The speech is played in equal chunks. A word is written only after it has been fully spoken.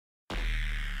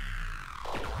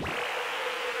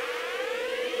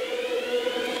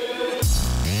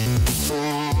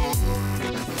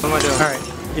am I doing?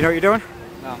 Alright, you know what you're doing?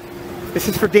 No. This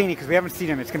is for Danny because we haven't seen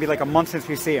him. It's going to be like a month since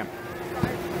we see him.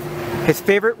 His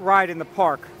favorite ride in the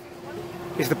park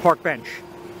is the park bench.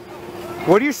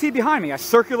 What do you see behind me? A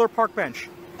circular park bench.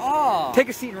 Oh. Take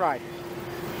a seat and ride.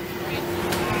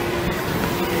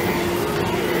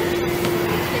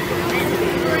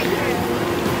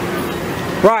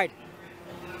 Ride.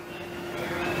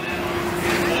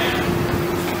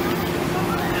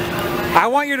 I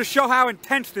want you to show how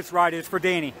intense this ride is for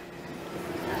Danny.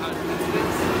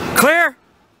 Clear?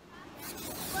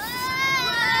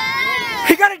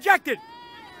 He got ejected.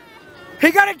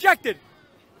 He got ejected.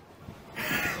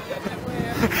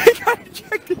 He got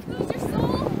ejected.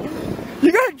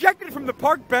 You got ejected from the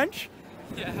park bench?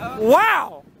 Yeah.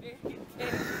 Wow.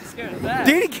 Scared of that.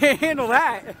 Danny can't handle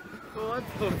that.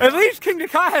 At least King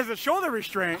Nakai has a shoulder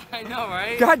restraint. I know,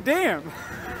 right? God damn.